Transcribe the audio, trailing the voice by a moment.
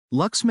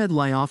LuxMed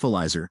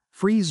Lyophilizer,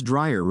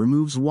 Freezedryer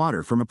removes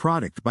water from a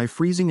product by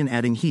freezing and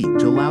adding heat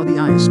to allow the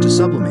ice to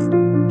sublimate,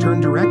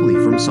 turn directly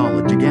from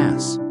solid to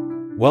gas.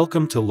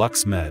 Welcome to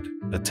LuxMed,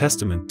 a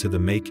testament to the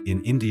Make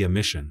in India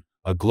mission,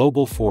 a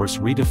global force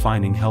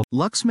redefining health.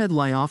 LuxMed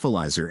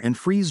Lyophilizer and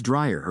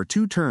Freezedryer are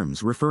two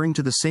terms referring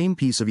to the same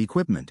piece of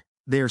equipment.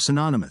 They are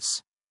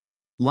synonymous.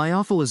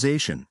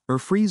 Lyophilization, or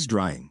freeze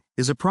drying,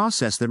 is a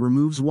process that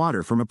removes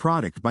water from a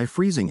product by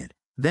freezing it,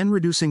 then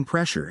reducing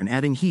pressure and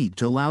adding heat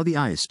to allow the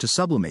ice to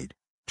sublimate,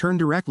 turn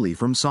directly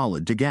from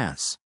solid to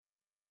gas.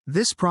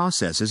 This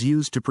process is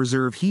used to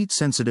preserve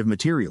heat-sensitive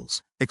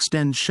materials,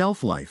 extend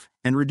shelf life,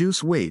 and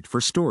reduce weight for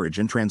storage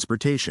and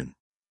transportation.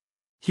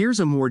 Here's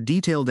a more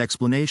detailed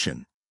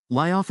explanation.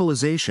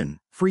 Lyophilization,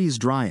 freeze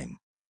drying.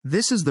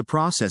 This is the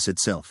process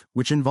itself,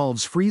 which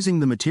involves freezing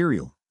the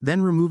material,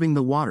 then removing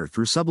the water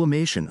through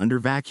sublimation under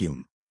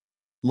vacuum.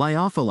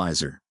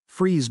 Lyophilizer,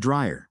 freeze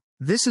dryer.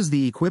 This is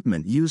the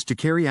equipment used to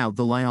carry out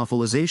the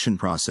lyophilization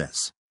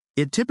process.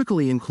 It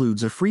typically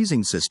includes a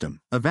freezing system,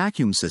 a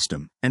vacuum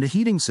system, and a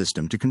heating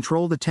system to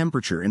control the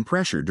temperature and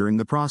pressure during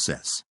the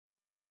process.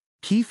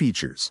 Key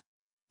features.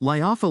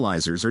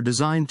 Lyophilizers are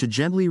designed to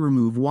gently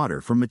remove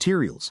water from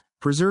materials,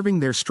 preserving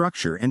their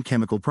structure and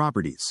chemical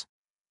properties.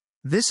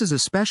 This is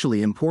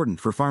especially important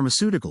for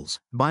pharmaceuticals,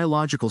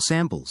 biological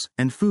samples,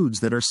 and foods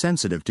that are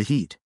sensitive to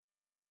heat.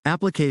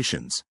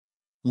 Applications.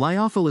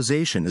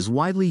 Lyophilization is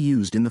widely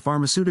used in the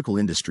pharmaceutical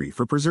industry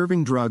for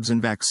preserving drugs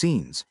and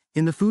vaccines,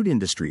 in the food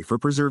industry for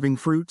preserving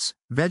fruits,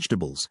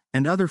 vegetables,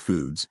 and other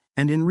foods,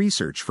 and in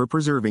research for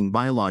preserving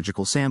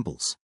biological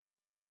samples.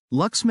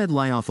 LuxMed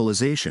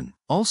Lyophilization,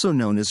 also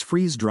known as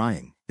freeze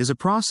drying, is a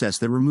process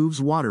that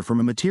removes water from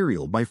a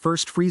material by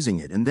first freezing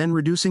it and then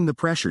reducing the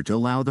pressure to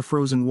allow the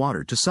frozen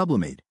water to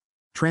sublimate,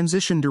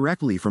 transition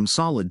directly from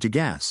solid to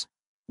gas,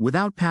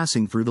 without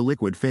passing through the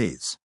liquid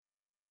phase.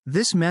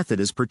 This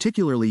method is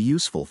particularly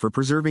useful for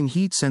preserving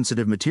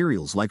heat-sensitive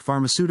materials like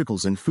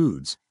pharmaceuticals and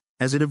foods,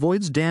 as it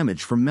avoids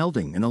damage from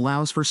melting and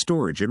allows for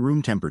storage at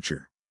room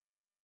temperature.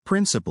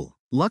 Principle.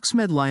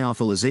 LuxMed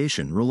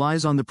Lyophilization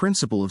relies on the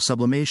principle of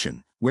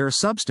sublimation, where a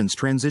substance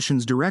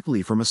transitions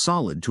directly from a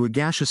solid to a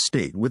gaseous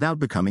state without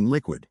becoming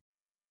liquid.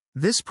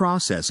 This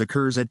process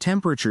occurs at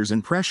temperatures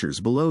and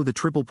pressures below the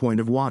triple point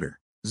of water,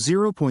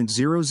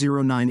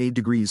 0.0098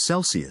 degrees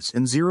Celsius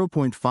and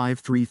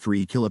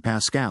 0.533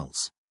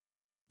 kilopascals.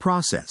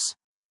 Process.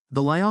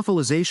 The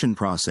lyophilization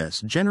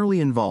process generally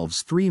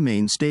involves three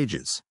main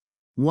stages.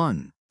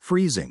 1.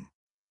 Freezing.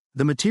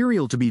 The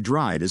material to be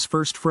dried is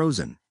first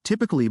frozen,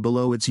 typically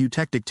below its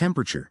eutectic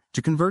temperature,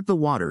 to convert the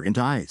water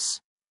into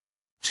ice.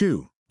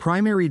 2.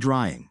 Primary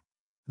drying.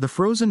 The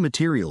frozen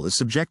material is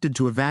subjected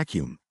to a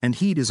vacuum, and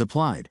heat is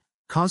applied,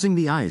 causing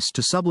the ice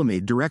to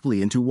sublimate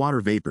directly into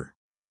water vapor.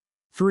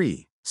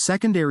 3.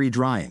 Secondary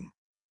drying.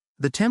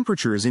 The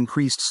temperature is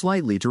increased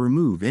slightly to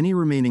remove any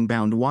remaining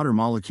bound water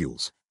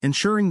molecules,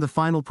 ensuring the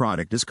final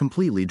product is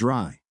completely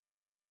dry.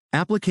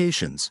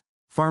 Applications.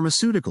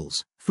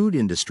 Pharmaceuticals, food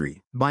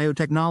industry,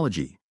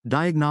 biotechnology,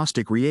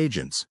 diagnostic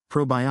reagents,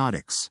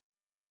 probiotics.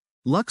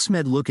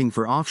 LuxMed looking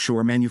for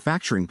offshore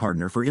manufacturing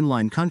partner for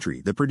inline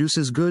country that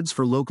produces goods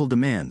for local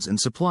demands and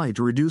supply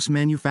to reduce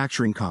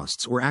manufacturing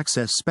costs or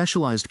access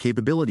specialized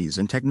capabilities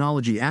and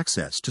technology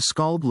access to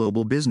scale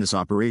global business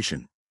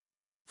operation.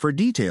 For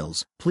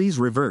details, please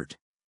revert.